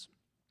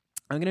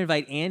I'm going to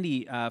invite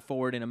Andy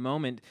forward in a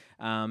moment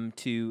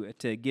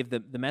to give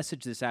the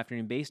message this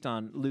afternoon based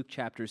on Luke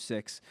chapter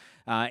 6.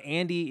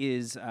 Andy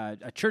is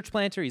a church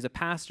planter. He's a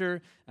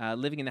pastor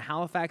living in the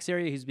Halifax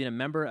area. He's been a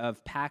member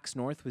of PAX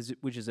North,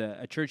 which is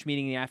a church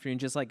meeting in the afternoon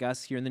just like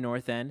us here in the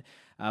North End.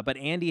 But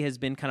Andy has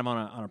been kind of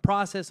on a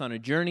process, on a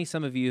journey.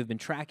 Some of you have been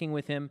tracking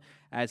with him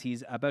as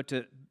he's about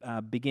to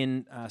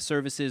begin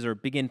services or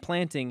begin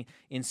planting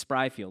in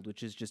Spryfield,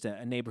 which is just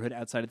a neighborhood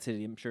outside of the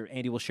city. I'm sure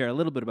Andy will share a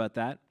little bit about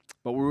that.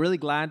 But we're really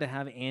glad to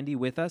have Andy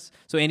with us.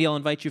 So Andy, I'll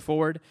invite you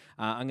forward.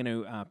 I'm going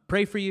to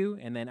pray for you,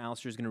 and then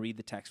Alistair is going to read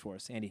the text for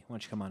us. Andy, why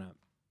don't you come on up?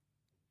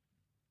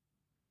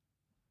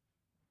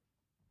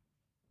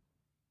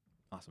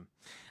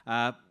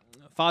 Awesome.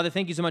 Father,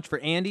 thank you so much for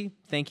Andy.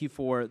 Thank you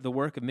for the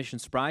work of Mission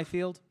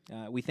Spryfield.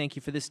 We thank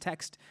you for this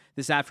text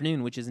this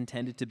afternoon, which is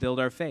intended to build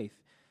our faith.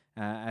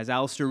 As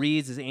Alistair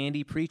reads, as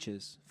Andy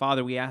preaches,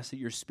 Father, we ask that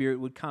your Spirit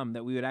would come,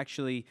 that we would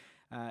actually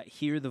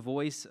hear the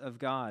voice of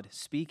God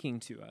speaking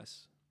to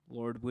us.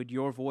 Lord, would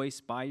your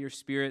voice, by your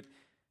Spirit,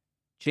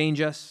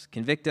 change us,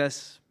 convict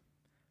us,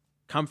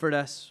 comfort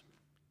us,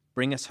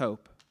 bring us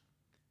hope?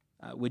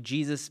 Would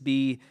Jesus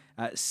be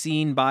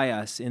seen by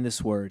us in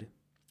this word?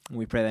 And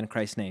we pray that in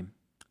Christ's name.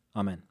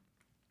 Amen.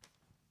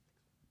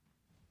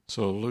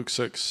 So Luke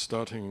 6,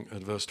 starting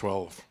at verse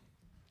 12.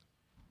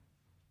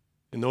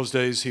 In those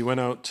days he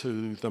went out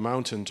to the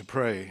mountain to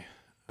pray,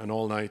 and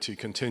all night he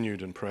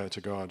continued in prayer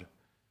to God.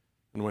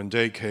 And when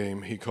day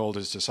came, he called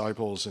his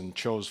disciples and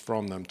chose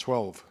from them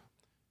 12,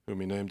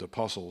 whom he named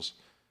apostles,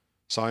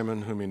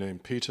 Simon, whom he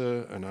named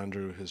Peter, and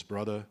Andrew his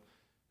brother,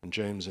 and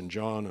James and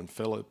John, and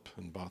Philip,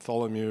 and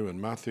Bartholomew,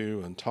 and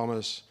Matthew, and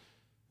Thomas,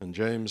 and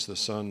James the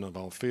son of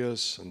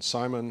Alphaeus, and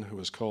Simon, who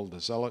was called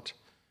the Zealot,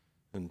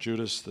 and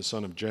Judas the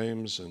son of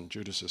James, and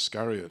Judas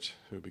Iscariot,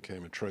 who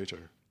became a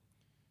traitor.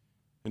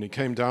 And he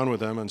came down with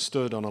them and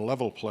stood on a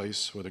level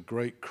place with a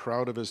great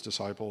crowd of his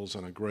disciples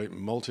and a great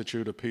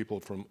multitude of people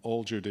from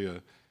all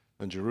Judea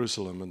and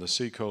Jerusalem and the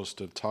seacoast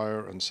of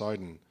Tyre and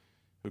Sidon,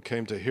 who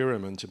came to hear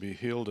him and to be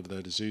healed of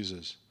their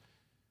diseases.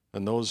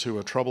 And those who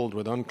were troubled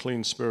with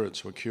unclean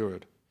spirits were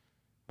cured.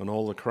 And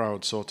all the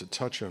crowd sought to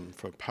touch him,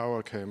 for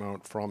power came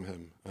out from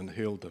him and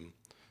healed them.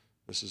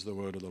 This is the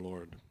word of the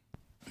Lord.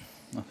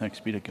 Well, thanks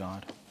be to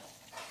God.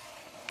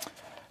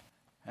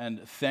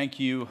 And thank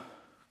you,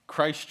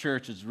 Christ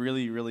Church. It's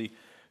really, really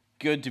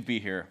good to be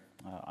here.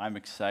 I'm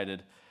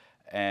excited.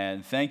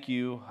 And thank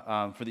you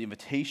for the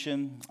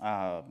invitation.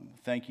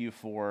 Thank you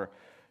for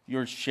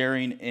your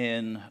sharing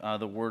in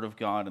the Word of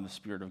God and the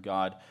Spirit of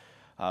God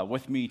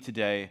with me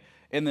today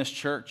in this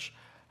church.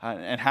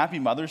 And happy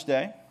Mother's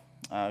Day.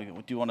 I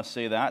do want to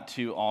say that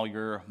to all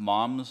your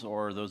moms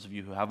or those of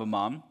you who have a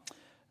mom.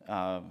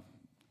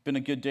 Been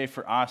a good day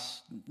for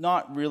us.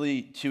 Not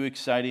really too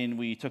exciting.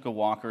 We took a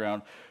walk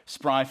around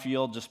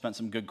Spryfield, just spent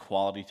some good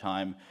quality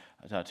time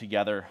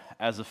together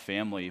as a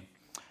family.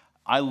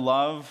 I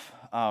love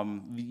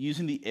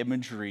using the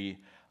imagery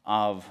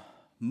of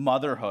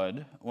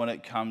motherhood when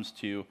it comes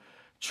to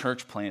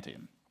church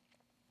planting.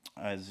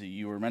 As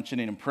you were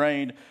mentioning and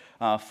praying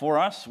for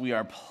us, we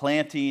are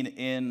planting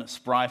in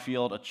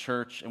Spryfield a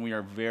church, and we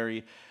are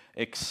very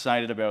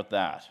excited about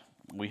that.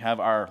 We have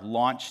our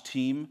launch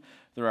team.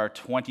 There are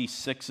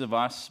 26 of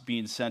us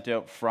being sent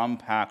out from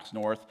PAX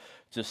North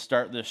to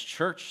start this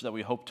church that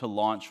we hope to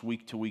launch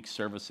week-to-week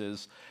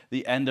services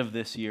the end of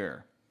this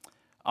year.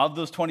 Of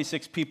those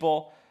 26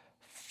 people,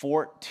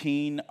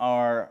 14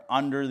 are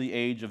under the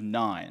age of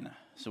 9.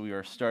 So we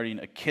are starting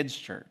a kids'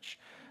 church,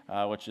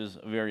 which is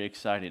very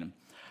exciting.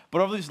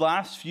 But over these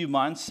last few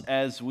months,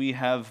 as we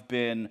have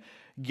been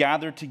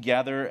gathered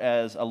together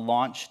as a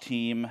launch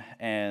team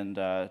and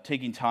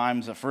taking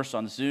times at first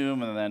on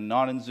Zoom and then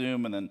not in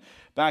Zoom and then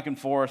back and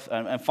forth,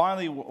 and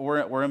finally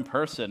we're in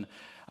person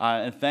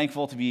and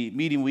thankful to be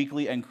meeting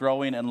weekly and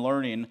growing and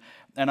learning.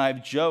 And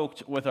I've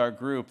joked with our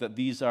group that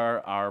these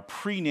are our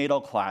prenatal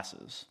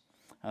classes,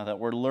 that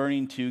we're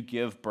learning to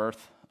give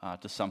birth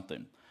to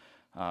something,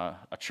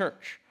 a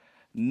church.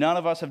 None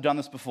of us have done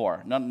this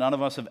before. None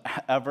of us have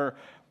ever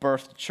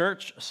birthed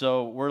church,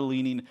 so we're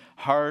leaning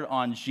hard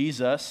on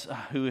Jesus,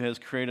 who has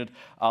created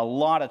a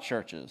lot of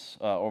churches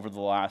over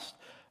the last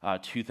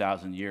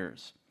 2,000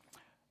 years.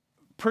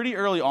 Pretty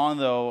early on,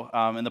 though,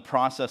 in the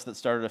process that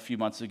started a few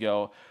months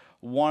ago,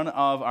 one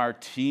of our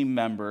team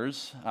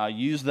members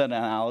used that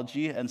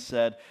analogy and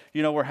said,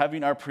 we're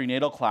having our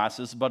prenatal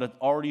classes, but it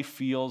already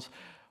feels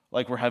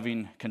like we're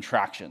having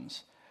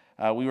contractions.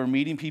 We were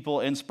meeting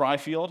people in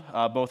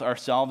Spryfield, both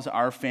ourselves,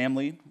 our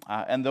family,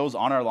 and those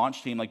on our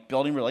launch team, like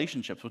building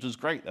relationships, which is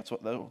great. That's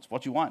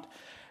what you want.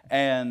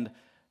 And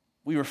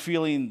we were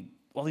feeling,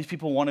 well, these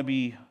people want to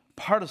be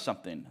part of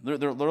something.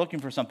 They're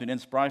looking for something in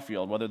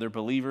Spryfield, whether they're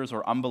believers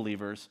or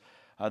unbelievers.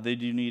 They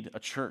do need a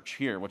church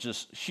here, which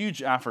is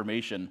huge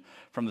affirmation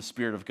from the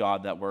Spirit of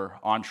God that we're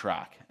on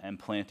track and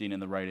planting in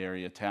the right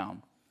area of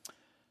town.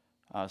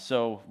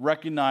 So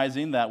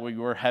recognizing that we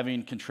were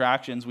having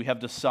contractions, we have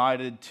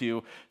decided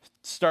to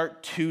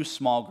start 2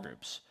 small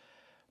groups.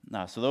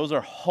 So those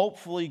are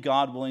hopefully,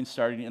 God willing,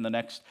 starting in the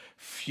next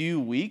few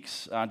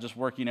weeks, just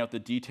working out the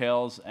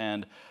details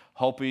and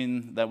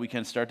hoping that we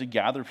can start to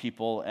gather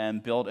people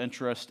and build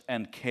interest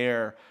and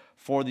care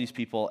for these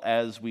people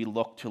as we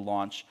look to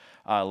launch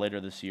later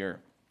this year.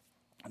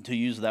 To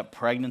use that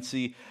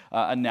pregnancy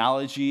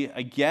analogy,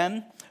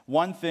 again,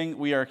 one thing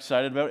we are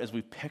excited about is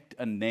we picked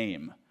a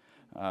name.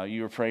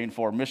 You were praying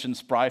for Mission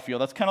Spryfield.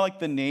 That's kind of like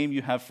the name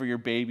you have for your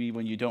baby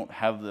when you don't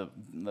have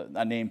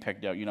a name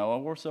picked out. Oh,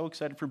 we're so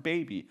excited for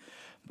baby.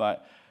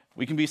 But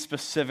we can be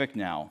specific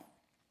now.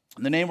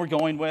 The name we're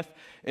going with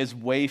is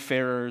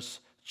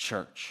Wayfarers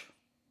Church.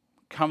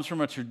 It comes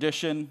from a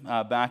tradition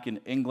back in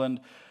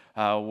England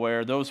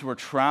where those who were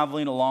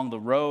traveling along the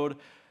road,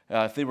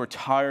 if they were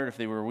tired, if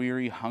they were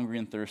weary, hungry,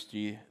 and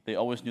thirsty, they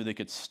always knew they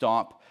could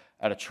stop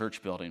at a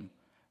church building,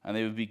 and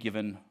they would be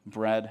given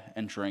bread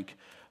and drink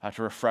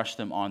to refresh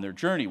them on their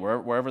journey,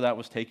 wherever that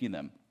was taking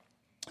them.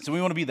 So we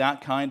want to be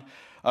that kind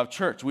of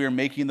church. We are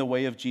making the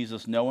way of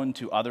Jesus known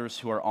to others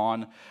who are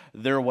on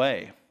their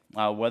way,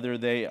 whether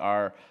they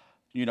are,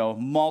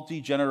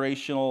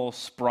 multi-generational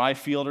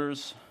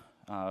Spryfielders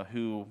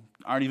who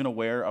aren't even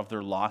aware of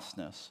their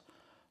lostness,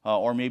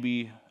 or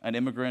maybe an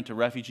immigrant, a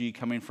refugee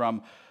coming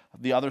from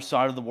the other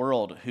side of the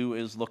world who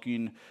is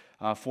looking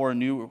for a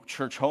new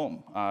church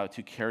home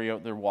to carry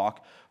out their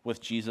walk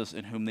with Jesus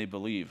in whom they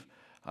believe.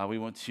 We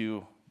want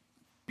to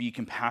be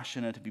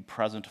compassionate, to be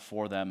present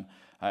for them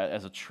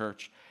as a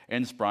church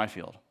in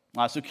Spryfield.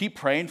 So keep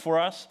praying for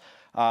us.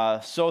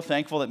 So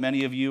thankful that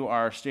many of you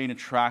are staying on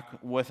track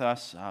with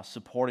us,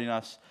 supporting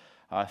us.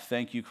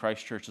 Thank you,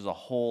 Christ Church as a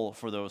whole,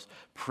 for those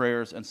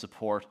prayers and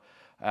support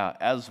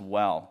as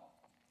well.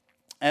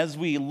 As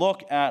we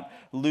look at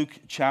Luke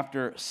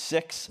chapter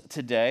 6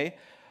 today,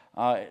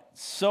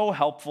 it's so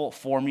helpful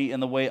for me in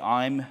the way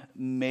I'm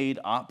made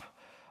up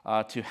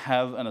to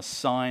have an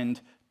assigned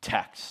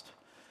text.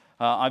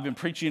 I've been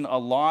preaching a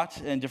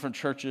lot in different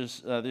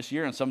churches this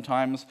year, and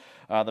sometimes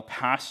the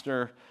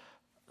pastor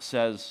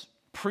says,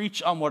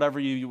 preach on whatever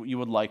you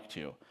would like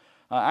to.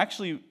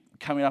 Actually,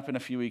 coming up in a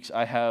few weeks,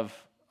 I have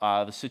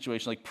the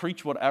situation like,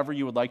 preach whatever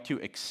you would like to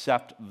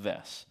except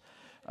this,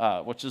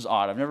 which is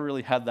odd. I've never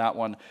really had that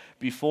one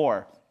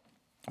before.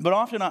 But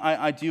often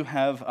I do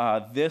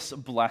have this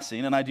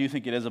blessing, and I do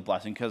think it is a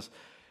blessing because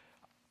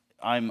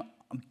I'm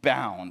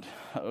bound.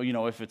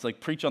 If it's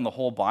like preach on the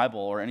whole Bible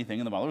or anything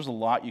in the Bible, there's a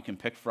lot you can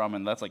pick from,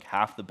 and that's like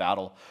half the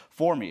battle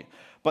for me.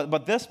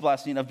 But this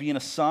blessing of being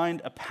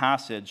assigned a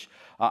passage,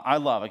 I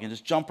love. I can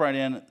just jump right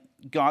in.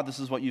 God, this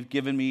is what you've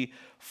given me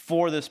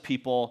for this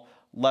people.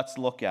 Let's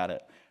look at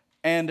it.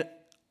 And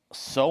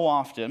so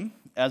often,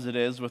 as it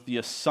is with the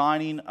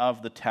assigning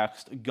of the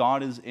text,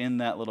 God is in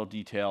that little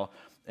detail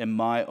in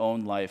my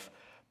own life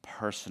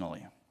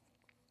personally.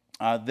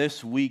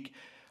 This week,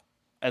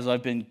 as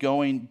I've been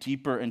going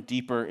deeper and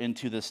deeper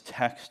into this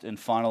text and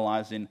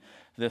finalizing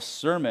this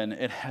sermon,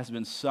 it has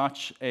been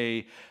such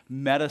a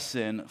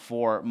medicine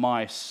for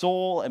my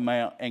soul and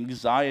my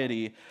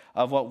anxiety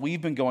of what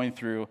we've been going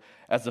through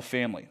as a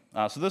family.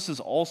 So this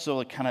is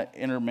also kind of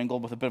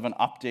intermingled with a bit of an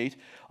update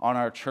on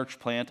our church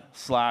plant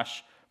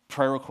 /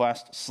 prayer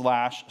request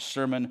 /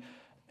 sermon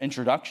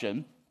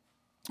introduction.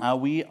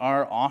 We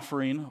are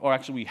offering, or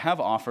actually we have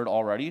offered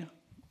already,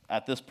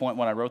 at this point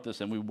when I wrote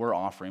this, and we were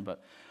offering,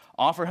 but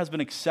offer has been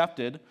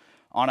accepted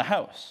on a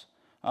house.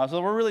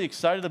 So we're really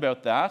excited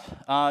about that.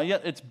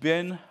 Yet it's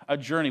been a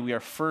journey. We are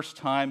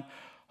first-time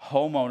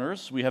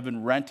homeowners. We have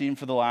been renting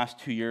for the last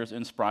 2 years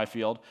in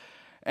Spryfield.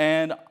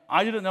 And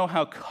I didn't know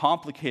how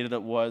complicated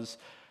it was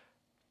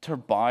to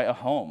buy a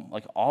home.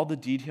 Like all the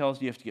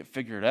details you have to get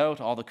figured out,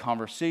 all the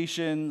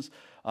conversations,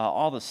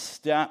 all the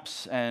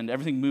steps, and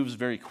everything moves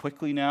very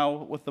quickly now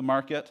with the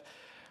market.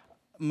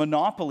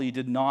 Monopoly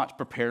did not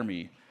prepare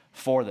me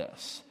for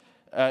this.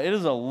 It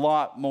is a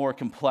lot more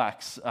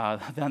complex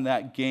than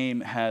that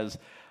game has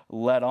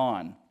led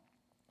on.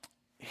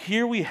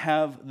 Here we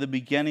have the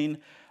beginning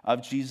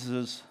of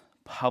Jesus'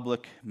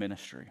 public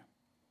ministry.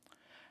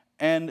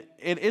 And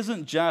it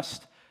isn't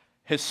just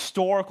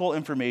historical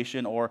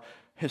information or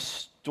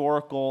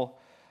historical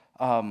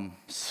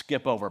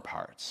skip over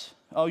parts.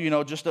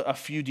 Oh, just a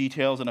few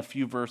details and a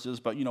few verses,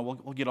 but,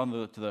 we'll get on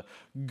to the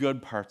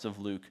good parts of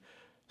Luke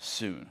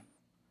soon.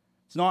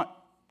 It's not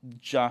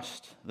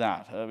just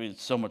that. I mean,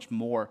 it's so much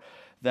more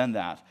than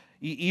that.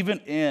 Even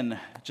in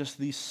just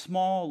these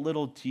small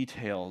little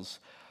details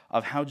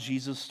of how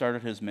Jesus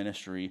started his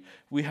ministry,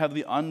 we have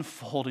the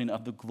unfolding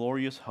of the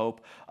glorious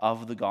hope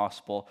of the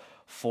gospel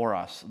for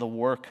us, the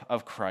work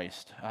of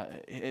Christ.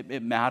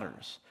 It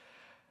matters.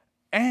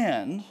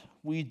 And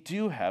we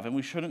do have, and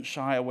we shouldn't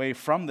shy away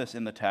from this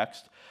in the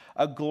text,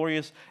 a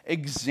glorious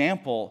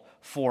example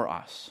for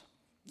us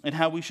in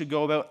how we should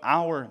go about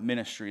our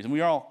ministries. And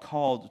we are all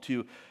called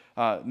to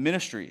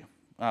ministry,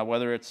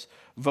 whether it's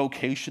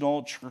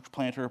vocational, church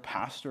planter,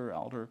 pastor,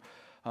 elder,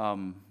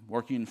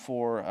 working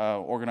for an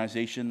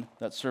organization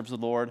that serves the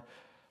Lord,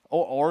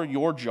 or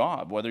your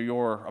job, whether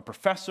you're a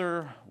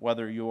professor,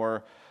 whether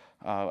you're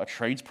a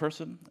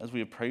tradesperson, as we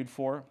have prayed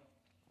for,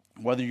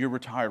 whether you're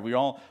retired. We're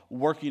all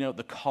working out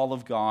the call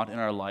of God in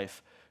our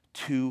life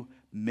to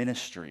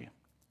ministry.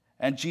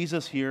 And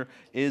Jesus here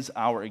is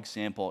our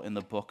example in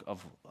the book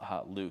of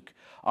Luke.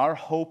 Our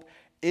hope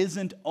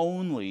isn't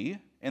only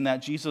in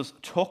that Jesus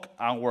took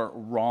our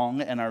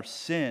wrong and our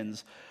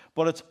sins,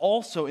 but it's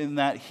also in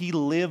that he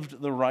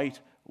lived the right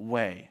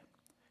way.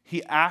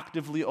 He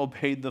actively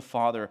obeyed the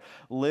Father,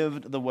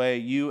 lived the way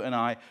you and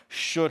I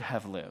should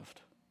have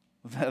lived.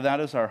 That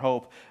is our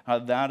hope.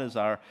 That is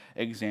our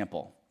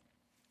example.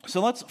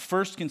 So let's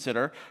first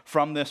consider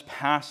from this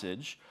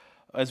passage,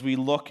 as we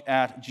look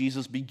at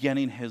Jesus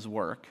beginning his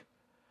work,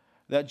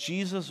 that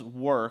Jesus'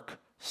 work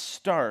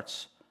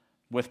starts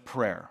with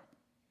prayer.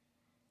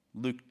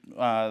 Luke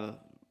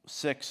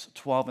 6,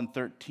 12, and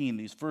 13,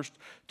 these first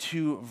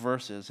two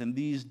verses. In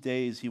these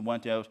days he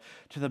went out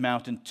to the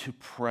mountain to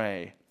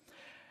pray,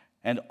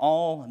 and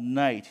all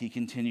night he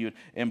continued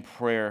in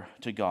prayer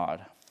to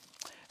God.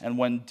 And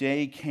when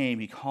day came,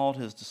 he called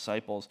his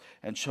disciples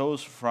and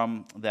chose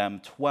from them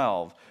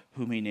 12,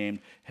 whom he named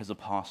his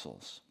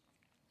apostles.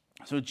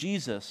 So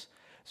Jesus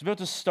is about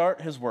to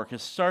start his work,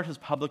 start his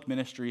public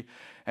ministry,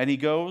 and he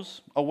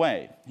goes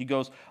away. He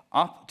goes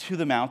up to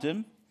the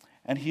mountain,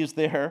 and he is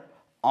there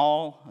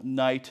all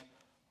night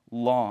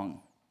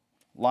long.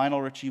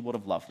 Lionel Richie would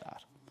have loved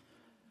that.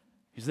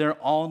 He's there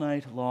all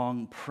night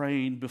long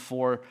praying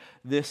before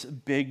this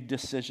big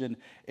decision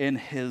in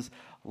his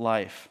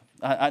life.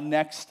 A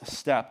next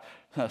step,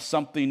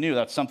 something new.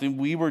 That's something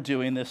we were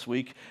doing this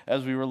week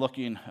as we were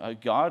looking,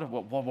 God,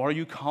 what are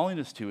you calling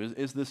us to?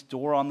 Is this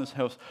door on this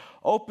house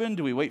open?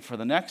 Do we wait for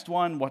the next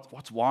one?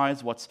 What's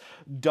wise? What's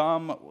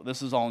dumb?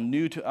 This is all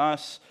new to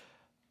us.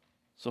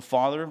 So,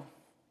 Father,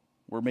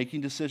 we're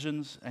making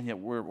decisions, and yet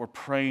we're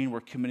praying,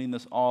 we're committing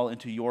this all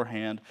into your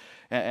hand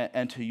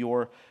and to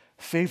your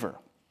favor.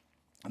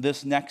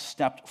 This next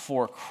step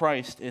for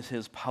Christ is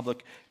his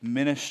public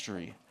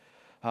ministry.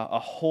 A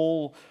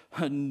whole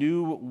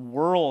new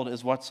world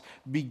is what's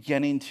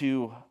beginning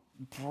to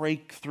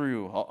break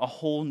through, a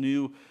whole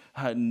new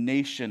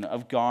nation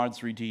of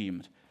God's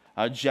redeemed.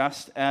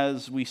 Just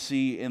as we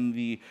see in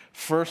the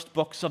first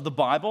books of the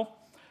Bible,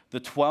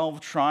 the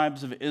 12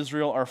 tribes of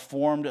Israel are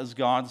formed as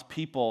God's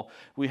people.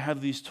 We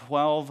have these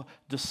 12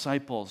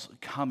 disciples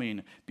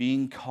coming,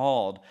 being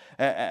called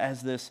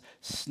as this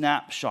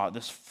snapshot,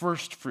 this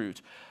first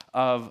fruit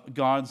of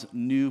God's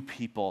new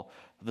people,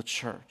 the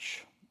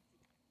church.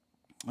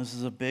 This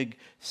is a big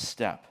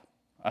step,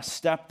 a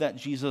step that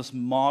Jesus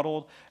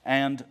modeled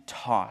and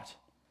taught.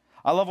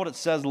 I love what it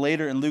says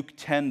later in Luke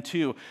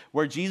 10:2,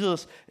 where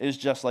Jesus is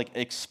just like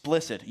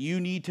explicit. You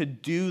need to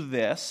do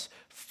this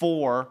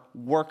for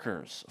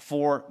workers,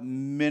 for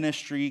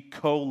ministry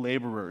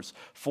co-laborers,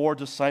 for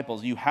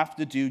disciples. You have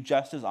to do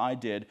just as I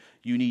did.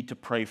 You need to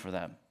pray for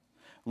them.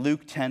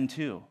 Luke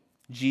 10:2,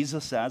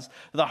 Jesus says,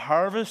 the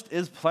harvest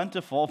is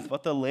plentiful,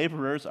 but the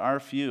laborers are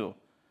few.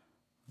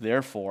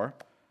 Therefore,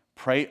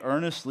 pray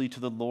earnestly to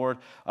the Lord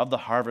of the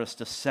harvest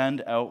to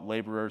send out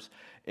laborers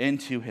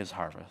into his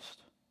harvest.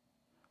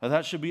 Now,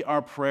 that should be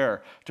our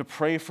prayer, to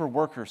pray for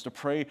workers, to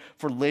pray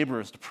for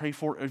laborers, to pray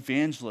for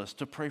evangelists,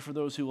 to pray for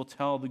those who will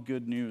tell the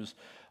good news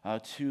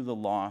to the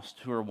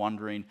lost who are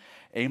wandering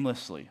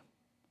aimlessly.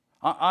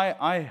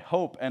 I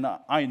hope and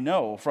I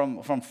know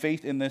from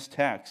faith in this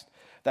text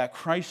that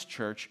Christ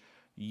Church,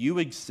 you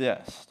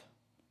exist.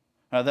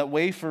 That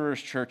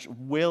Wayfarers Church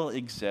will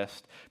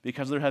exist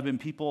because there have been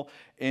people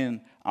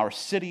in our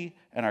city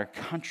and our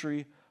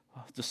country,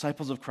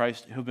 disciples of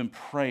Christ, who have been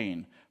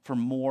praying for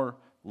more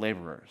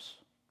laborers.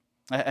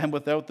 And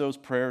without those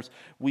prayers,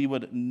 we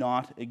would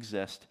not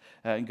exist,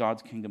 and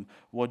God's kingdom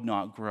would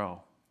not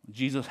grow.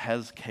 Jesus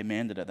has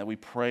commanded it, that we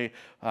pray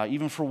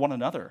even for one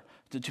another,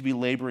 to be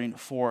laboring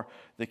for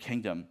the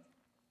kingdom.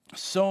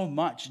 So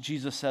much,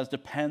 Jesus says,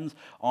 depends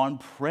on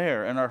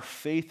prayer and our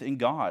faith in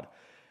God.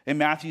 In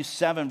Matthew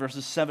 7,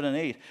 verses 7 and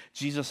 8,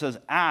 Jesus says,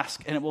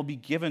 ask, and it will be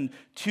given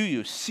to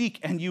you. Seek,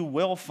 and you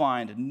will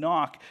find.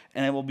 Knock,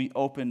 and it will be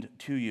opened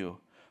to you.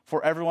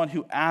 For everyone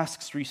who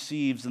asks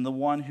receives, and the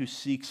one who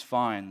seeks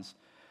finds.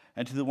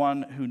 And to the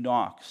one who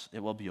knocks,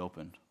 it will be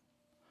opened.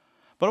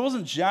 But it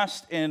wasn't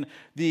just in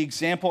the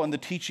example and the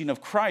teaching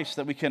of Christ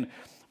that we can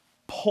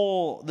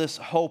pull this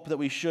hope that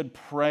we should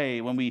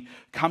pray when we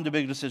come to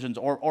big decisions,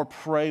 or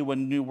pray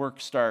when new work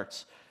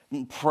starts.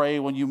 Pray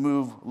when you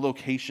move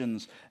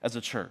locations as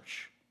a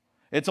church.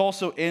 It's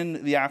also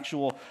in the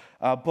actual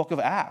book of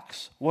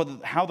Acts,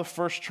 how the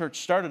first church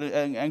started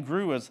and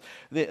grew as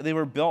they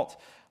were built.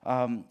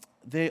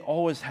 They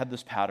always had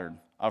this pattern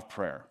of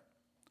prayer.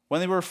 When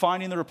they were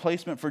finding the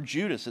replacement for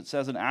Judas, it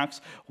says in Acts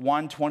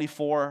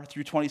 1:24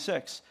 through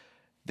 26,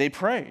 they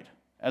prayed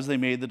as they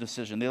made the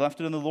decision. They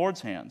left it in the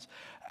Lord's hands.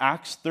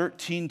 Acts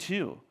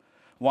 13:2.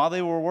 While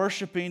they were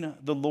worshiping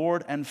the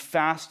Lord and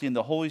fasting,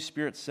 the Holy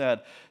Spirit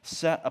said,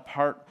 set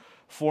apart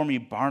for me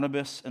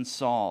Barnabas and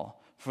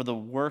Saul for the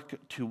work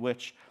to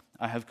which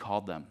I have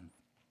called them.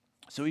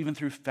 So even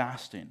through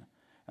fasting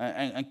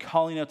and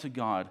calling out to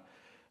God,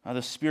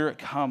 the Spirit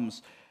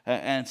comes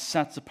and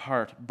sets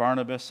apart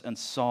Barnabas and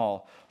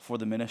Saul for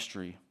the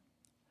ministry.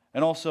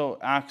 And also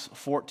Acts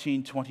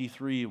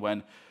 14:23,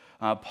 when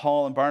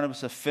Paul and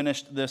Barnabas have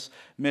finished this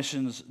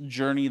missions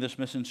journey, this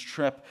missions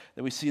trip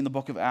that we see in the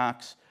book of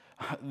Acts.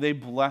 They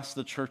bless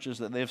the churches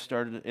that they've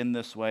started in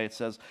this way. It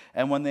says,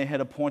 and when they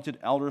had appointed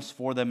elders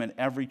for them in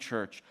every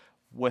church,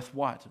 with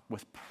what?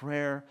 With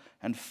prayer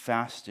and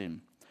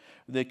fasting,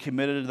 they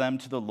committed them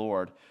to the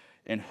Lord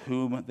in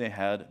whom they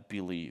had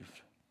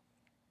believed.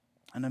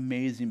 An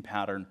amazing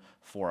pattern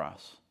for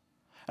us.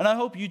 And I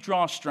hope you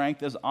draw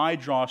strength as I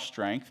draw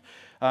strength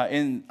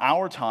in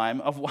our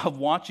time of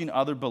watching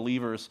other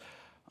believers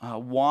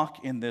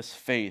walk in this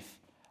faith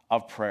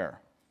of prayer.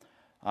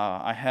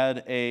 I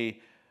had a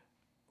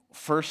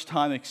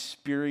first-time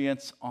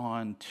experience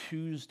on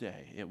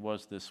Tuesday. It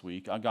was this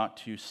week. I got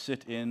to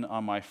sit in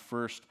on my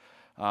first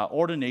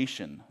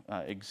ordination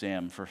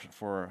exam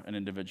for an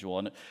individual.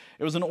 And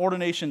it was an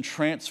ordination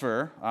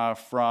transfer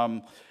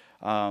from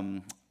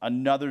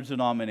another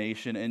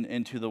denomination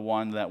into the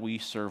one that we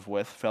serve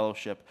with,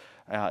 Fellowship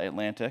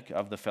Atlantic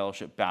of the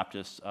Fellowship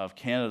Baptists of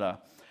Canada.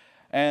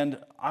 And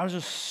I was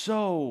just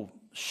so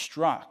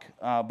struck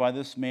by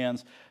this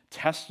man's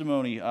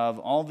testimony of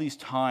all these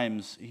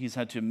times he's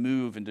had to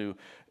move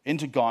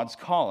into God's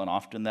call. And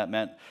often that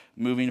meant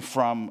moving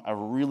from a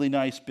really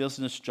nice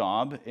business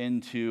job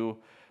into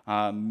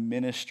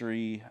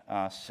ministry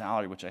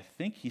salary, which I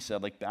think he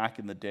said, like back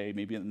in the day,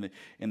 maybe in the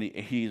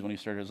 80s when he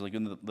started, it was like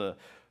in the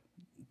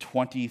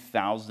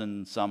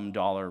 $20,000 some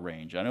dollar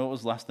range. I know it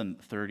was less than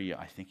 30,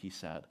 I think he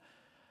said.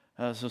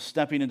 So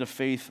stepping into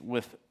faith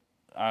with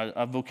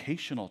a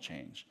vocational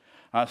change,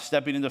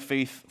 stepping into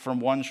faith from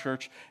one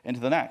church into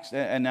the next,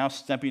 and now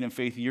stepping in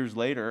faith years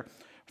later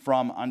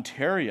from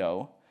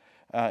Ontario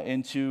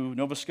into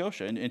Nova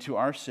Scotia, into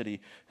our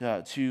city,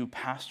 to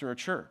pastor a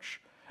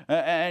church.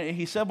 And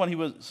he said when he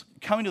was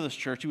coming to this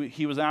church,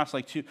 he was asked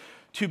like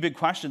two big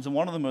questions, and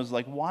one of them was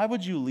like, why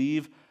would you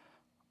leave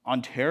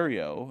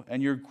Ontario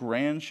and your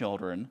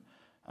grandchildren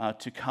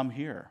to come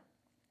here?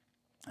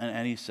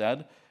 And he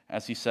said,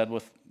 as he said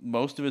with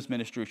most of his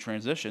ministry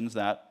transitions,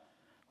 that,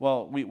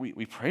 well,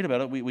 we prayed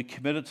about it, we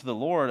committed to the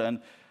Lord,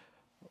 and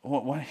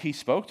when he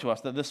spoke to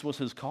us that this was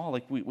his call,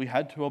 like we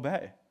had to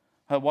obey.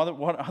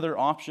 What other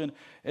option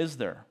is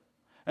there?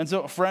 And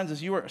so, friends,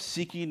 as you are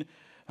seeking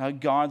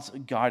God's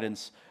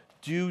guidance,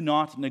 do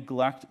not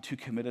neglect to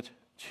commit it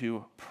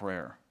to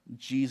prayer.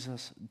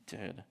 Jesus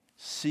did.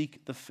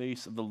 Seek the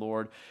face of the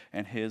Lord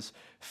and his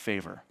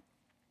favor.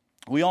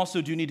 We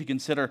also do need to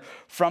consider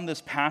from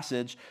this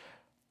passage,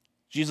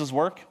 Jesus'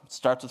 work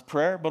starts with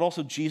prayer, but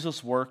also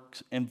Jesus' work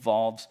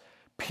involves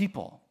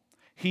people.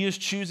 He is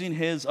choosing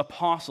his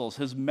apostles,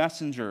 his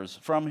messengers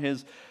from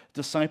his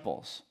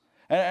disciples.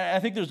 And I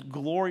think there's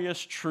glorious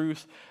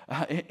truth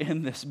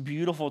in this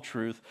beautiful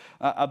truth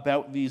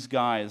about these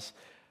guys,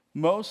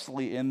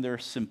 mostly in their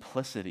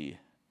simplicity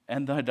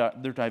and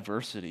their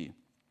diversity.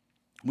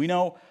 We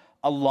know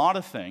a lot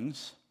of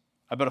things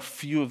about a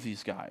few of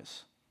these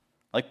guys,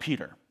 like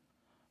Peter,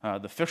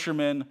 the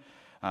fisherman,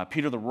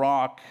 Peter the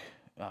rock,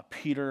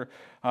 Peter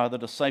the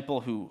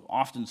disciple who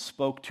often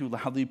spoke too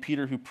loudly,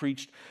 Peter who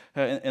preached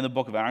in the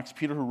book of Acts,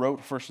 Peter who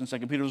wrote 1st and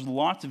 2nd Peter. There's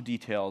lots of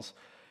details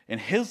in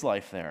his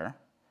life there.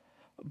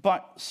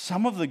 But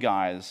some of the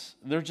guys,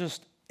 they're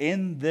just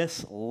in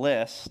this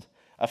list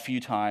a few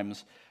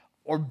times,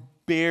 or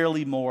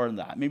barely more than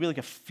that. Maybe like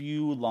a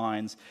few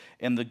lines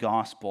in the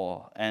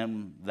gospel,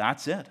 and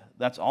that's it.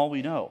 That's all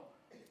we know.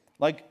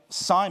 Like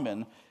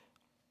Simon,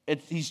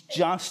 he's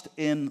just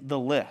in the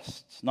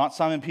list. Not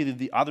Simon Peter,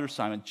 the other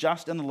Simon,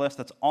 just in the list.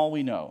 That's all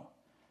we know.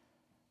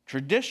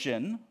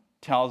 Tradition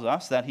tells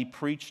us that he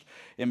preached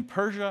in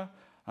Persia,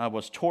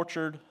 was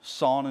tortured,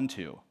 sawn in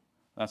two.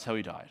 That's how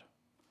he died.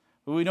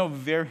 But we know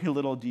very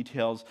little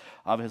details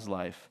of his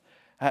life.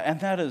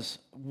 And that is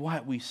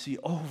what we see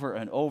over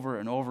and over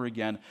and over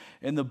again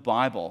in the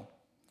Bible.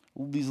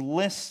 These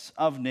lists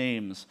of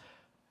names,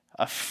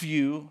 a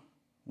few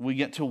we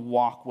get to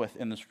walk with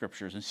in the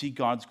scriptures and see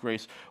God's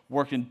grace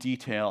work in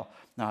detail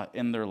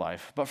in their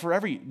life. But for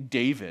every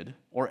David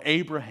or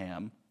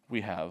Abraham we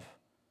have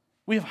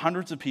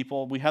hundreds of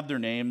people, we have their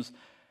names,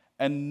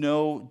 and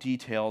no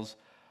details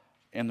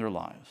in their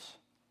lives.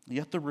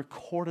 Yet they're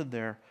recorded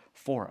there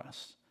for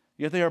us.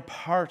 Yet they are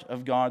part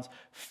of God's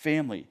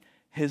family,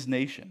 his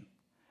nation.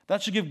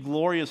 That should give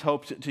glorious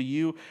hope to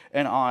you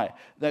and I,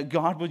 that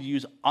God would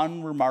use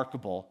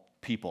unremarkable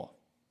people.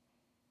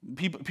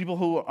 People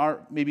who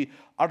are maybe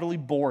utterly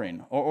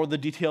boring, or the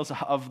details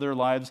of their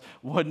lives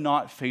would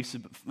not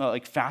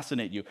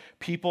fascinate you.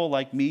 People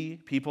like me,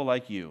 people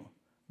like you.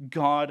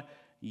 God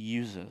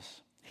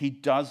uses. He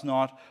does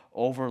not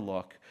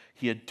overlook.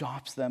 He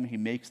adopts them. He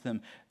makes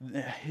them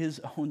his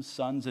own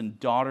sons and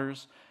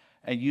daughters,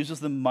 and uses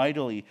them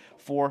mightily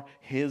for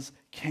his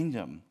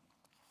kingdom.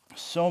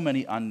 So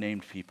many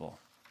unnamed people.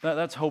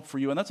 That's hope for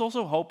you. And that's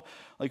also hope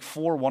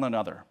for one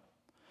another.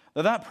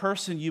 That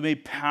person you may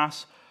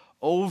pass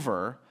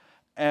over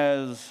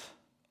as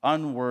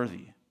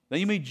unworthy, that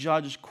you may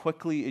judge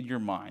quickly in your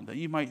mind, that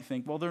you might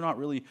think, well, they're not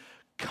really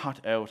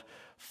cut out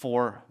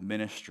for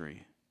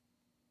ministry.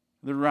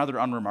 They're rather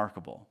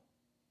unremarkable.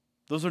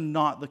 Those are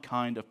not the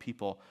kind of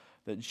people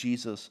that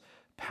Jesus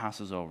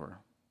passes over.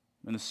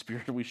 In the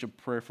Spirit, we should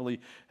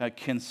prayerfully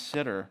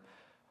consider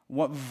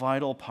what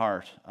vital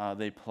part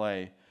they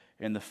play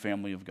in the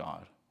family of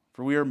God.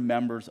 For we are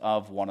members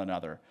of one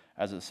another,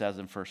 as it says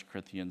in 1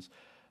 Corinthians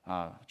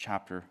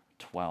chapter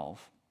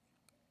 12.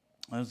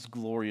 That's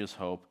glorious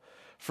hope.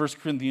 1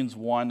 Corinthians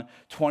 1,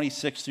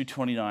 26 through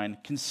 29,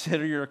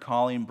 consider your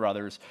calling,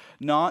 brothers.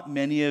 Not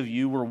many of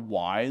you were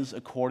wise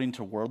according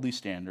to worldly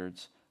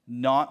standards.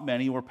 Not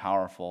many were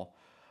powerful.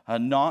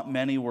 Not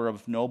many were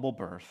of noble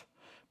birth.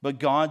 But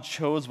God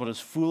chose what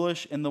is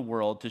foolish in the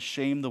world to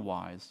shame the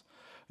wise.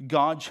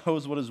 God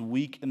chose what is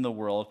weak in the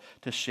world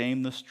to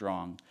shame the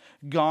strong.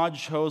 God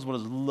chose what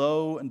is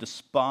low and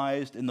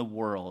despised in the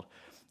world,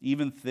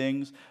 even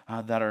things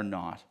that are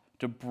not,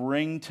 to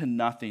bring to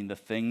nothing the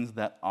things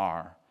that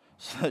are,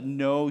 so that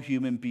no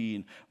human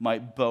being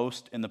might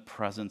boast in the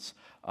presence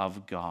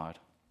of God.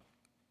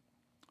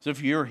 So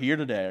if you're here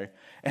today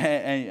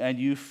and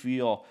you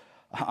feel,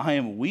 I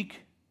am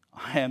weak,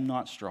 I am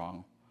not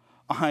strong,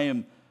 I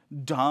am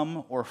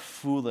dumb or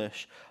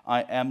foolish,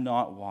 I am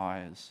not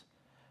wise,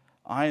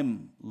 I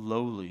am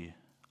lowly,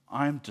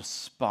 I am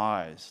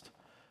despised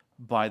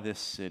by this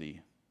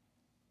city,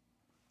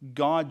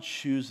 God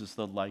chooses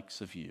the likes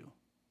of you.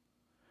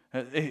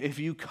 If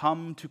you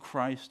come to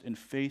Christ in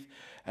faith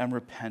and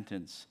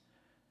repentance,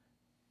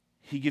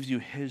 he gives you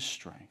his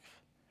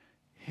strength,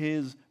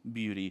 his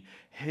beauty,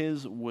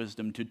 his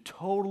wisdom to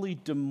totally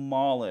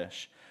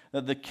demolish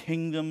the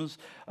kingdoms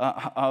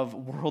of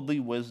worldly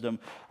wisdom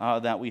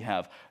that we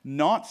have.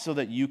 Not so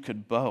that you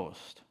could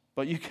boast,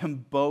 but you can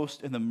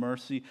boast in the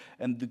mercy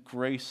and the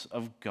grace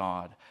of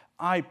God.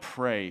 I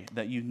pray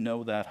that you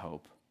know that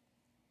hope.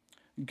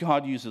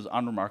 God uses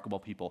unremarkable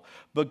people,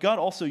 but God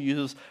also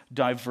uses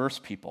diverse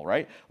people,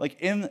 right? Like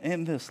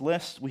in this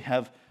list, we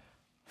have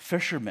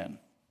fishermen.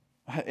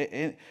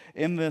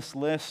 In this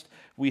list,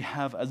 we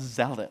have a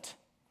zealot.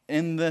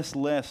 In this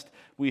list,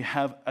 we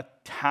have a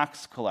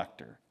tax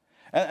collector.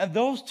 And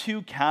those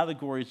two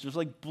categories just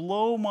like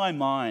blow my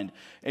mind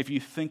if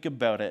you think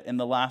about it in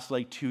the last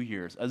 2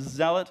 years. A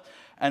zealot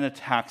and a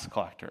tax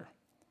collector.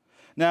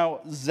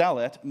 Now,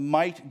 zealot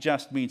might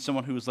just mean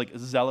someone who is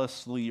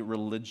zealously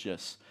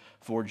religious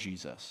for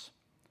Jesus,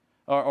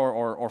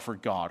 or for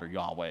God or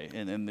Yahweh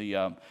in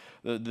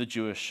the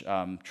Jewish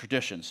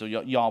tradition. So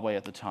Yahweh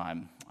at the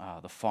time,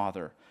 the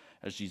Father,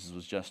 as Jesus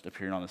was just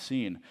appearing on the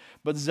scene.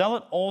 But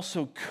zealot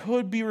also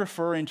could be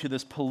referring to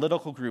this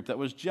political group that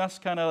was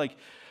just kind of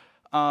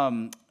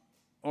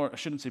or I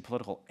shouldn't say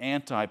political,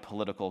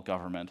 anti-political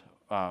government,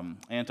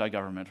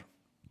 anti-government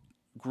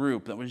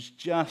group that was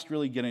just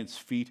really getting its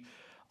feet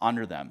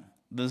under them,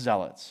 the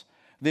zealots.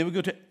 They would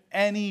go to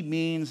any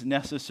means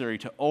necessary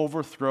to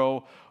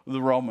overthrow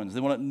the Romans. They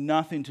wanted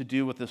nothing to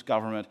do with this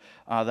government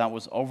that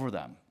was over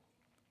them.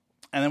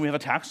 And then we have a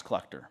tax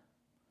collector.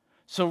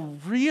 So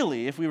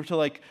really, if we were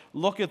to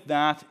look at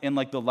that in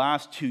the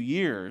last 2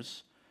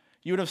 years,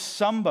 you would have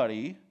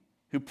somebody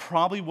who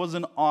probably was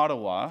in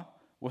Ottawa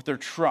with their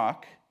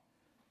truck,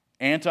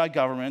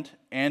 anti-government,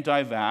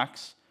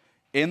 anti-vax,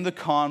 in the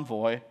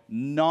convoy,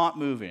 not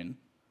moving,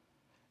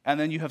 and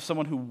then you have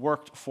someone who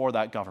worked for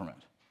that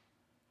government.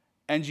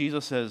 And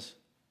Jesus says,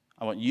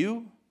 I want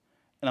you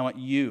and I want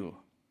you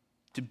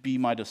to be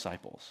my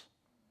disciples.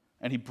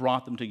 And he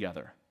brought them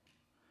together.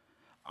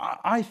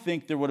 I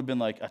think there would have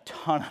been a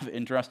ton of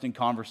interesting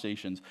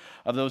conversations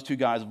of those two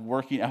guys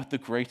working out the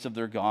grace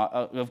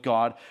of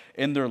God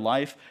in their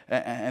life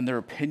and their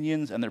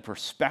opinions and their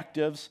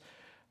perspectives.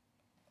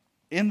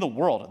 In the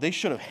world, they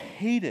should have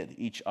hated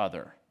each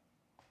other.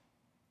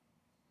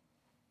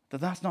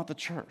 That's not the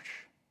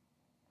church.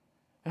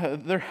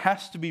 There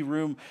has to be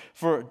room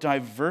for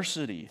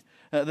diversity,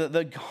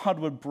 that God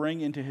would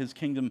bring into his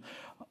kingdom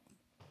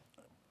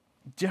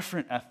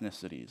different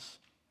ethnicities,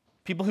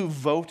 people who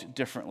vote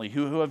differently,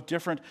 who have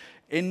different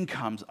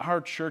incomes.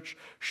 Our church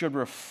should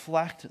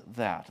reflect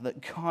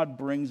that God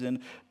brings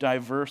in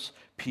diverse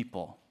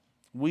people.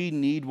 We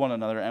need one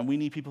another, and we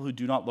need people who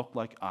do not look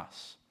like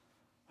us.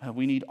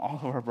 We need all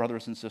of our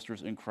brothers and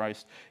sisters in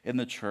Christ in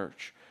the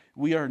church.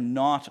 We are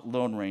not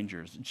lone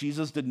rangers.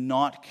 Jesus did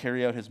not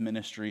carry out his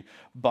ministry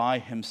by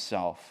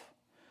himself,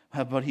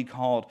 but he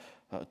called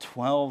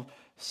 12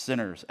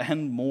 sinners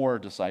and more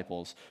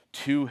disciples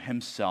to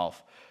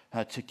himself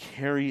to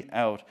carry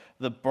out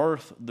the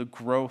birth, the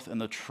growth,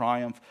 and the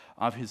triumph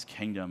of his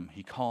kingdom.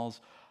 He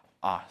calls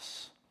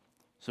us.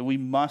 So we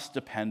must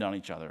depend on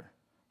each other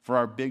for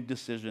our big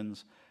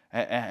decisions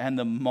and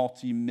the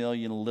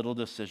multi-million little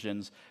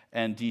decisions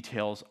and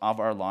details of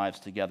our lives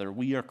together.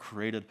 We are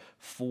created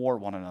for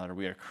one another.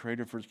 We are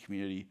created for the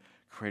community,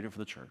 created for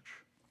the church.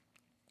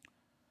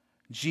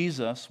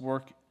 Jesus'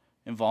 work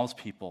involves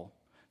people.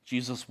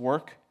 Jesus'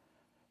 work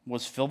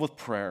was filled with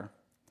prayer.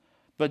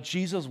 But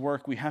Jesus'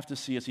 work, we have to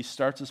see as he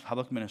starts his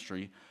public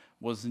ministry,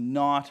 was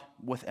not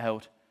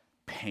without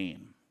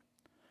pain.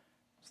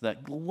 So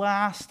that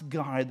last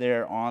guy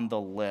there on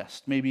the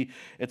list, maybe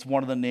it's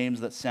one of the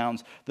names that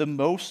sounds the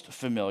most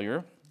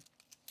familiar.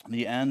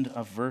 The end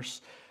of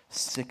verse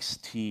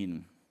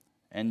 16.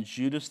 And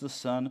Judas the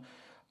son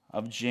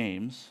of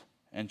James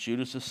and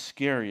Judas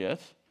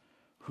Iscariot,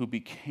 who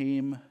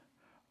became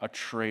a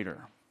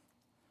traitor.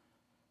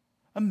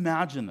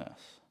 Imagine this.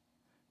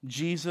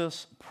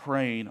 Jesus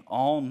praying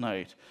all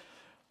night,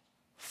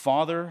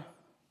 Father,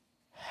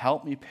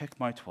 help me pick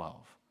my 12.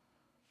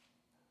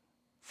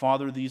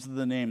 Father, these are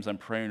the names I'm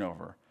praying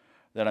over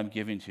that I'm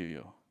giving to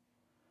you.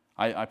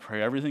 I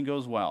pray everything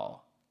goes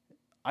well.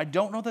 I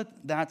don't know that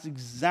that's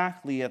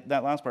exactly at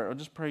that last part. I'll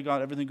just pray,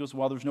 God, everything goes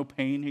well. There's no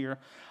pain here.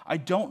 I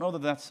don't know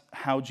that that's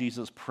how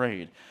Jesus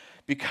prayed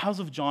because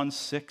of John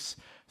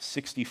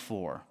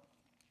 6:64.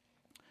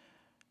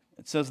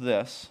 It says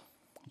this,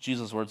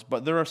 Jesus' words,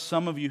 but there are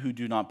some of you who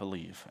do not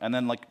believe. And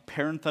then like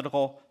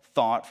parenthetical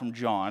thought from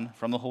John,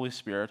 from the Holy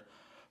Spirit,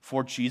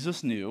 for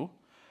Jesus knew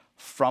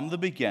from the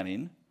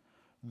beginning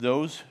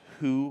those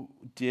who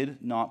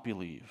did not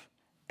believe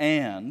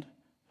and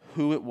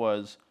who it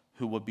was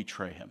who would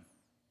betray him.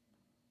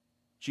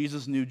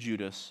 Jesus knew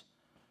Judas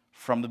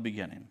from the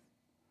beginning.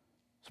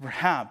 So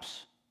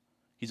perhaps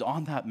he's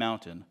on that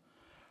mountain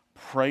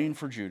praying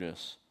for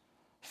Judas.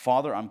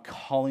 Father, I'm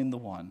calling the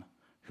one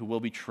who will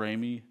betray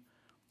me,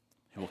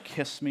 who will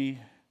kiss me,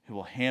 who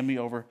will hand me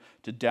over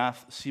to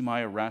death, see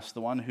my arrest,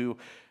 the one who,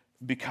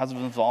 because of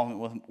his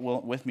involvement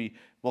with me,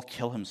 will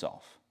kill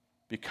himself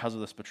because of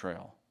this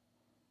betrayal.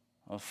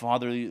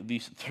 Father,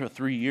 these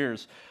 3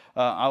 years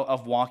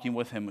of walking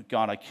with him,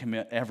 God, I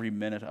commit every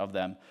minute of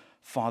them,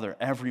 Father,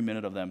 every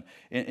minute of them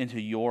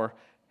into your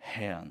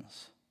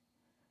hands.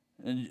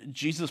 And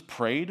Jesus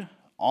prayed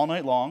all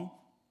night long,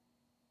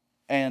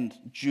 and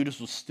Judas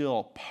was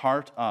still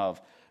part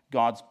of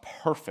God's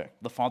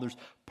perfect, the Father's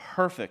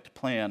perfect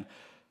plan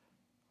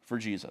for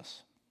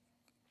Jesus.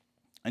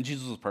 And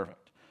Jesus was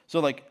perfect.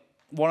 So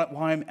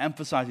why I'm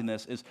emphasizing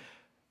this is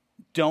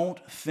don't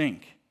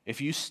think if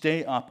you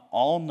stay up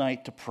all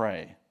night to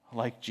pray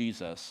like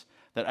Jesus,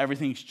 that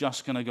everything's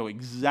just going to go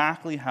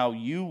exactly how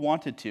you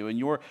want it to in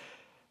your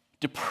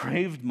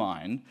depraved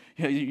mind,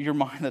 your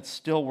mind that's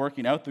still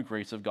working out the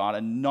grace of God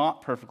and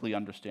not perfectly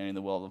understanding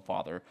the will of the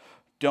Father.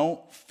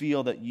 Don't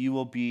feel that you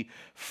will be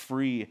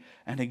free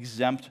and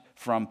exempt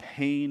from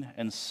pain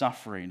and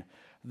suffering.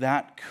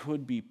 That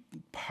could be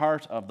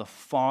part of the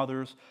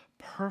Father's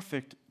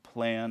perfect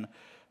plan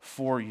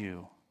for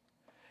you.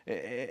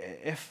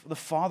 If the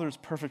Father's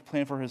perfect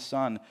plan for his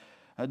Son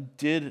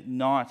did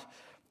not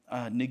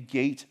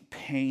negate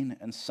pain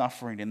and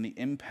suffering and the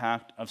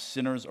impact of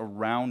sinners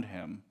around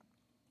him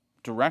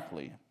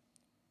directly,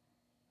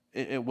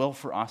 it will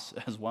for us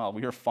as well.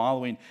 We are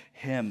following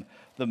him,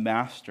 the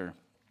Master.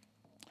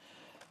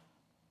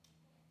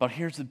 But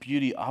here's the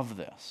beauty of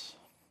this.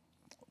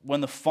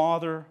 When the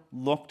Father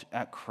looked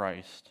at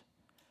Christ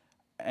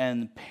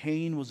and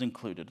pain was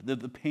included,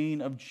 the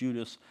pain of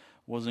Judas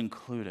was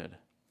included,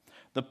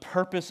 the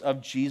purpose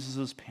of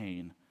Jesus'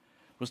 pain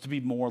was to be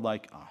more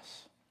like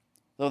us.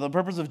 The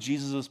purpose of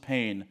Jesus'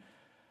 pain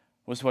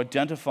was to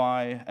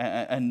identify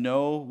and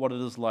know what it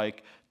is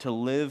like to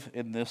live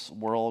in this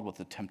world with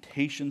the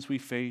temptations we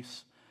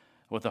face,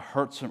 with the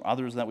hurts from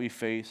others that we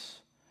face,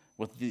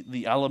 with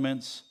the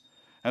elements,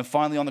 and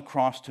finally on the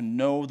cross to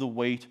know the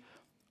weight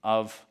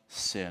of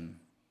sin,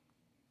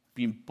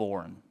 being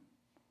born,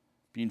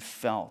 being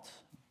felt,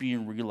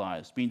 being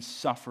realized, being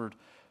suffered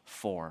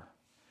for.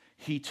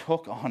 He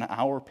took on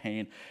our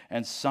pain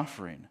and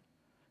suffering,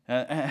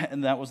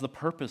 and that was the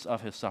purpose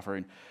of his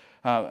suffering.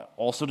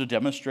 Also to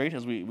demonstrate,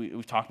 as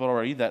we've talked about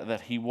already,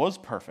 that he was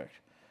perfect.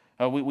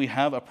 We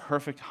have a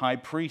perfect high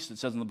priest, it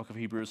says in the book of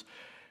Hebrews,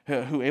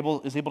 who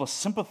is able to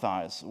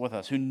sympathize with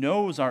us, who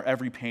knows our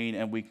every pain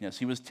and weakness.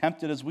 He was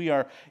tempted as we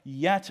are,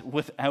 yet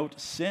without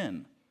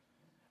sin.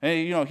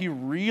 And, he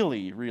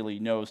really, really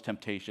knows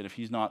temptation if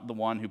he's not the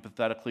one who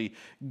pathetically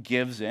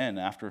gives in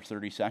after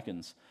 30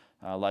 seconds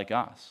like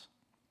us.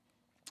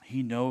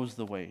 He knows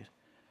the weight.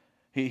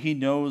 He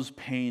knows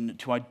pain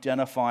to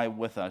identify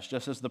with us.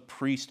 Just as the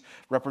priest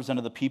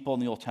represented the people in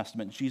the Old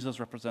Testament, Jesus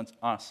represents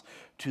us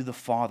to the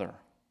Father.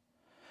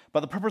 But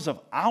the purpose of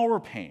our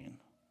pain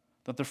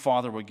that the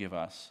Father would give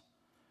us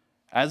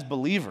as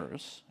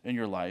believers in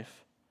your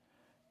life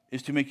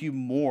is to make you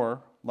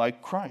more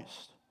like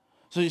Christ.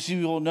 So you see,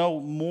 we will know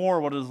more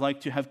what it is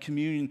like to have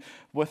communion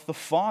with the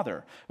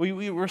Father.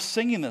 We were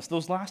singing this,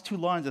 those last two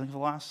lines, I think the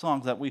last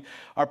songs, that we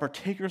are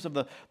partakers of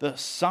the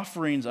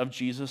sufferings of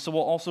Jesus, so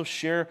we'll also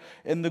share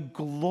in the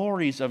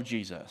glories of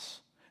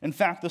Jesus. In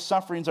fact, the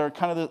sufferings are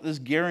kind of this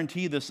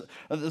guarantee, this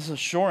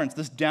assurance,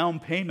 this down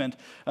payment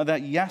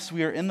that yes,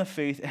 we are in the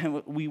faith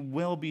and we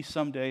will be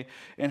someday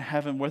in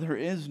heaven where there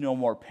is no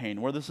more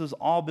pain, where this has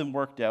all been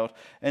worked out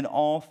and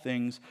all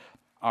things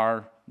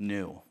are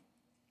new.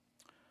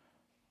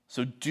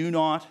 So do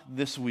not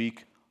this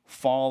week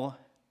fall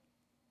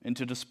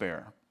into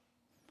despair.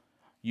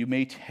 You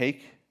may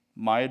take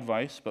my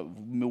advice, but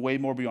way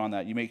more beyond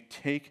that. You may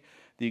take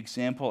the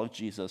example of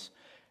Jesus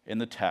in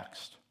the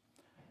text.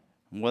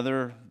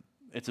 Whether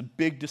it's a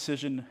big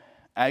decision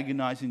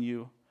agonizing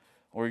you,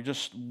 or you're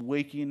just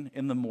waking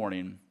in the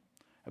morning,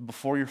 and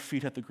before your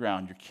feet hit the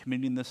ground, you're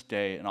committing this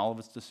day and all of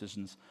its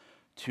decisions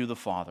to the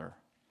Father.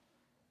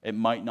 It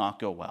might not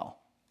go well.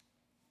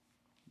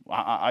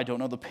 I don't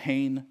know the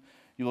pain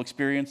you will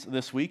experience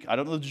this week. I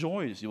don't know the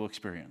joys you will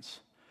experience.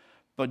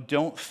 But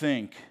don't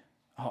think,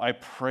 oh, I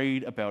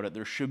prayed about it.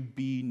 There should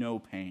be no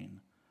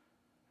pain.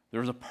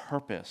 There is a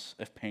purpose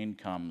if pain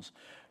comes.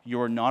 You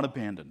are not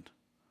abandoned.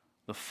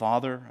 The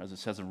Father, as it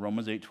says in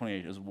Romans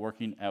 8:28, is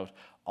working out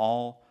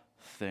all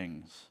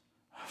things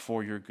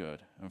for your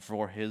good and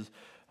for his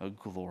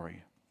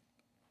glory.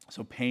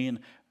 So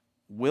pain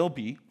will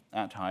be,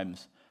 at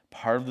times,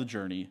 part of the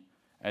journey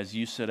as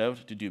you set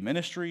out to do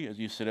ministry, as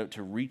you set out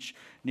to reach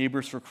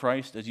neighbors for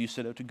Christ, as you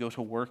set out to go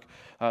to work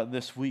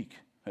this week.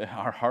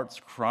 Our hearts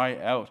cry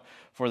out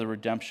for the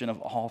redemption of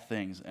all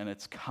things, and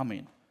it's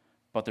coming.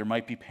 But there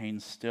might be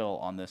pain still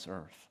on this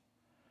earth.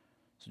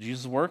 So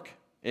Jesus' work,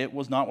 it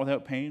was not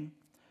without pain.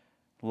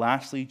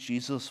 Lastly,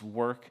 Jesus'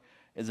 work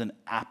is an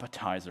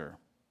appetizer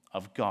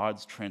of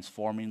God's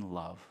transforming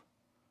love,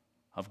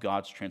 of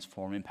God's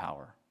transforming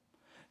power.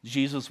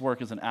 Jesus'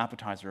 work is an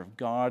appetizer of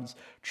God's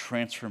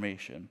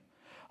transformation.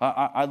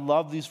 I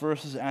love these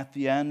verses at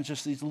the end,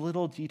 just these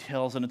little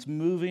details, and it's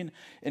moving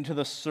into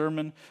the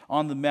Sermon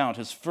on the Mount,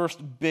 his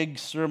first big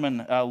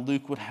sermon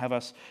Luke would have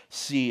us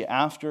see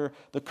after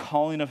the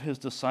calling of his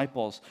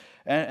disciples.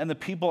 And the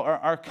people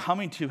are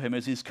coming to him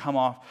as he's come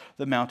off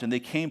the mountain. They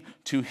came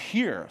to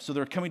hear, so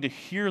they're coming to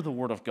hear the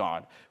word of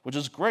God, which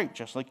is great,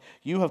 just like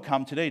you have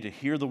come today to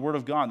hear the word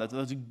of God.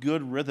 That's a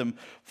good rhythm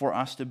for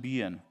us to be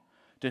in,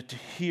 to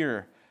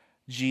hear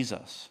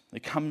Jesus. They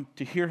come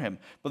to hear him,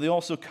 but they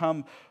also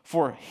come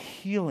for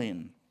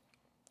healing,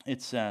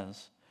 it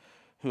says,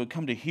 who had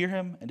come to hear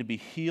him and to be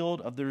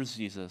healed of their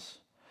diseases.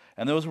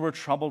 And those who were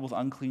troubled with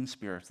unclean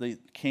spirits, they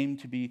came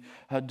to be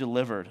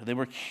delivered. They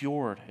were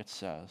cured, it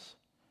says.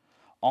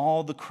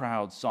 All the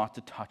crowd sought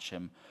to touch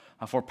him,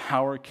 for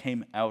power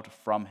came out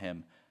from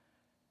him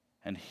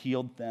and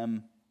healed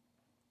them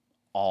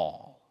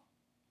all.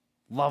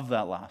 Love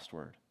that last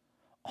word.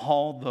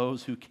 All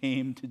those who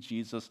came to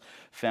Jesus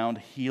found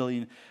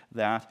healing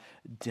that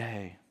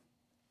day.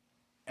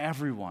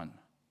 Everyone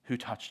who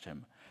touched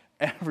him,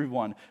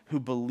 everyone who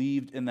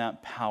believed in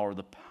that power,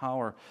 the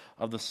power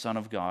of the Son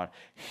of God,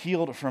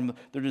 healed from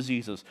their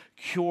diseases,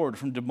 cured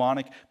from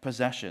demonic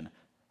possession,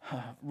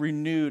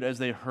 renewed as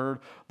they heard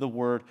the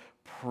word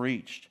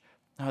preached.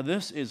 Now,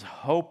 this is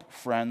hope,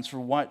 friends, for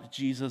what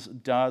Jesus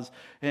does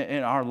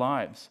in our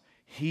lives.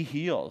 He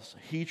heals,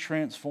 he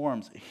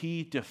transforms,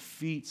 he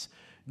defeats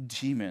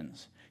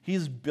demons.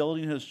 He's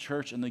building his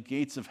church, and the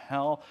gates of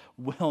hell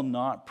will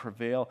not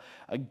prevail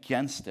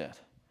against it.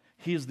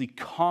 He is the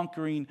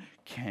conquering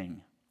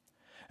king.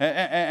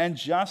 And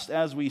just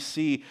as we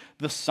see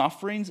the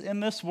sufferings in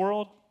this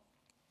world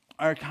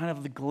are kind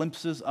of the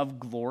glimpses of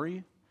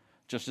glory,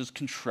 just as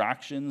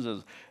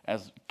contractions,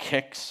 as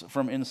kicks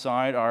from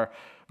inside are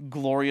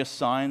glorious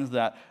signs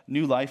that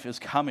new life is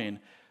coming,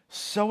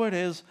 so it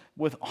is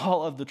with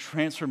all of the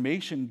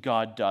transformation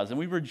God does, and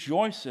we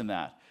rejoice in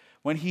that.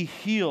 When he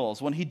heals,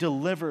 when he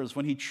delivers,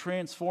 when he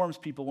transforms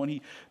people, when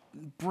he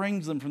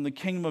brings them from the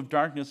kingdom of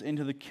darkness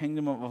into the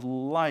kingdom of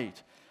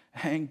light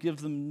and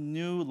gives them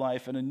new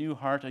life and a new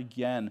heart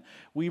again,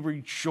 we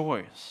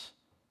rejoice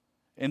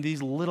in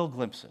these little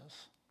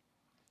glimpses,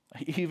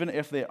 even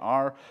if they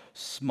are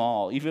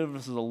small, even if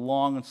this is a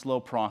long and slow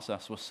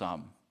process with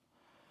some,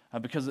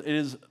 because it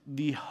is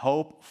the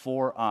hope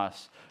for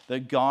us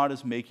that God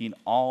is making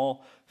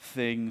all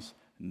things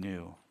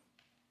new.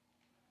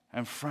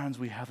 And friends,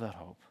 we have that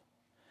hope.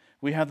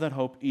 We have that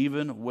hope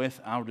even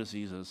with our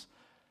diseases,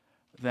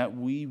 that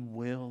we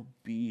will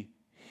be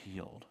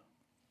healed.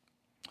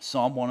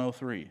 Psalm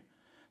 103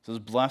 says,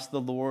 "Bless the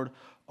Lord,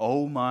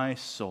 O my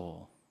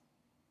soul,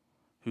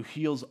 who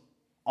heals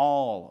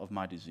all of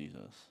my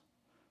diseases,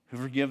 who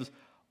forgives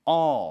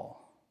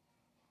all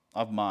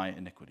of my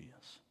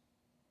iniquities."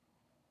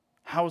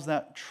 How is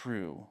that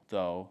true,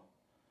 though,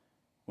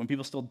 when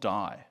people still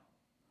die?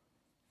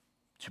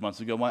 2 months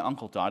ago, my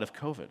uncle died of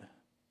COVID,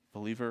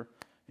 believer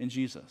in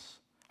Jesus.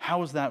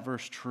 How is that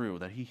verse true,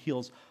 that he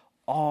heals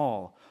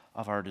all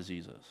of our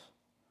diseases?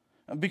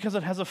 Because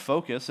it has a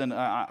focus, and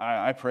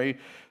I pray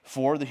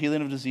for the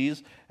healing of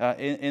disease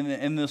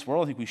in this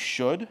world. I think we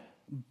should,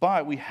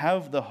 but we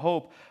have the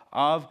hope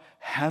of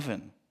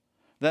heaven.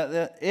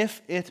 That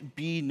if it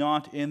be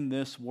not in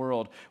this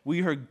world,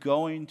 we are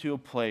going to a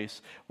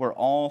place where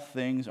all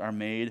things are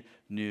made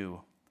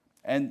new.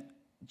 And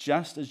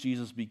just as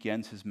Jesus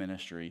begins his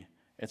ministry,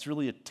 it's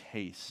really a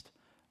taste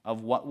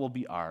of what will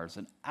be ours,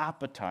 an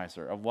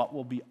appetizer of what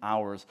will be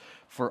ours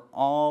for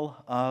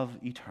all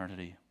of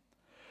eternity.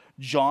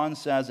 John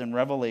says in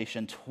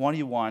Revelation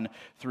 21,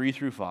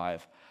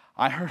 3-5,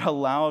 "I heard a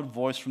loud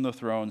voice from the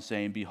throne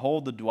saying,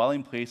 'Behold, the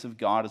dwelling place of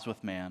God is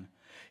with man.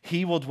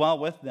 He will dwell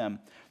with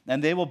them,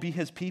 and they will be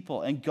his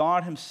people, and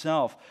God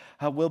himself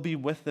will be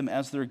with them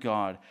as their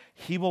God.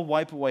 He will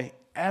wipe away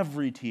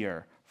every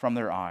tear from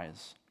their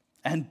eyes,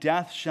 and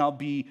death shall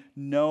be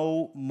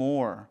no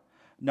more.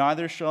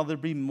 Neither shall there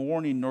be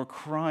mourning, nor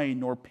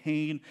crying, nor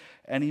pain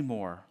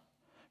anymore,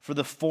 for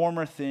the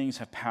former things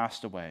have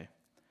passed away.'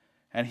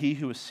 And he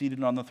who was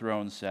seated on the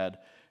throne said,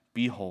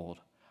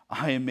 'Behold,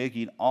 I am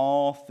making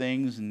all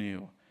things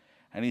new.'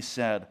 And he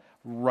said,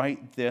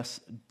 write this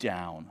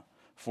down,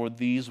 for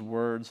these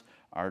words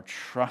are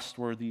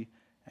trustworthy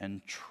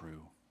and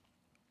true.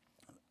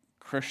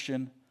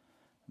 Christian,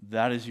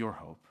 that is your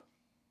hope.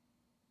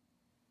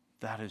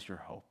 That is your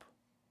hope.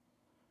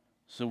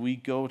 So we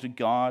go to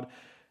God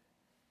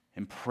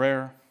in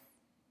prayer,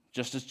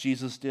 just as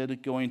Jesus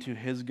did, going to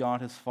his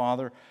God, his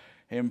Father,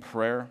 in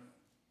prayer,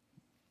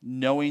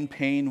 knowing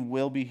pain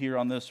will be here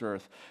on this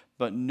earth,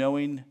 but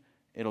knowing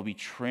it'll be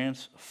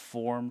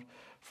transformed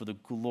for the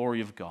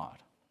glory of God.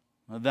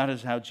 Now, that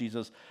is how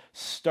Jesus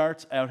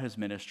starts out his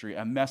ministry,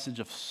 a message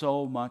of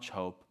so much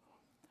hope.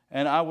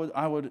 And I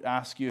would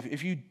ask you,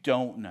 if you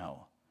don't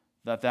know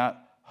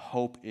that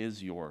hope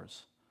is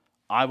yours,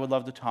 I would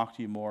love to talk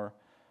to you more.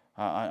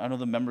 I know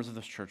the members of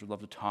this church would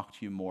love to talk to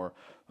you more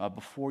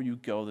before you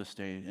go this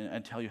day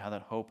and tell you how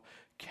that hope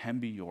can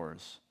be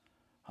yours.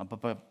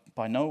 But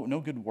by no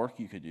good work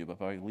you could do, but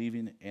by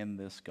believing in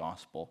this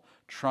gospel,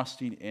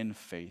 trusting in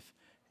faith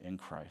in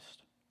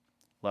Christ.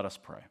 Let us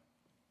pray.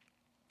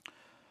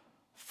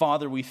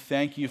 Father, we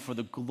thank you for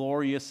the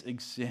glorious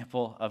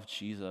example of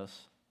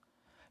Jesus,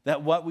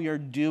 that what we are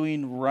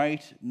doing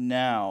right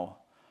now,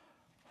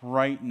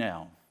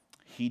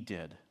 he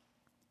did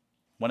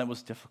when it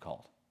was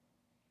difficult.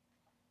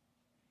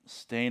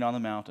 Staying on the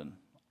mountain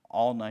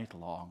all night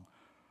long,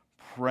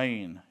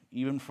 praying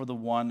even for the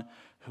one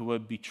who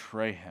would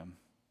betray him.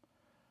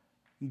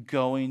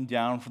 Going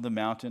down from the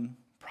mountain,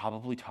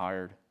 probably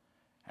tired,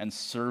 and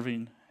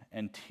serving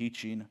and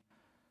teaching,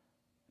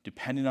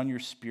 depending on your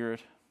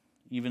Spirit,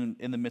 even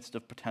in the midst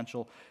of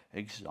potential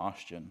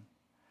exhaustion.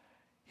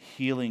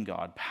 Healing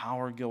God,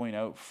 power going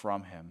out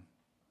from him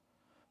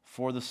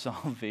for the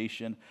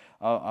salvation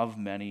of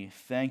many.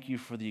 Thank you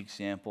for the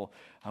example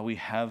we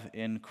have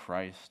in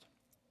Christ.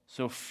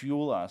 So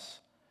fuel us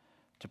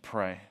to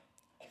pray.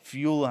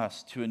 Fuel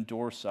us to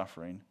endure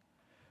suffering.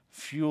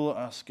 Fuel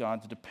us,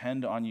 God, to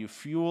depend on you.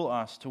 Fuel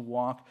us to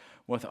walk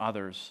with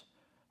others,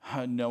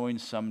 knowing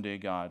someday,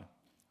 God,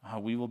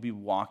 we will be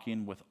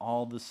walking with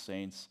all the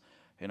saints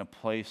in a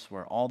place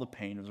where all the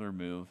pain is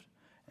removed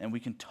and we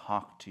can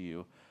talk to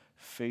you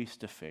face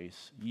to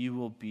face. You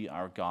will be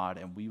our God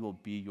and we will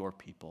be your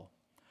people.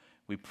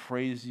 We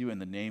praise you in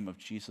the name of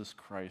Jesus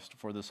Christ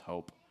for this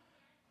hope.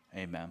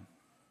 Amen.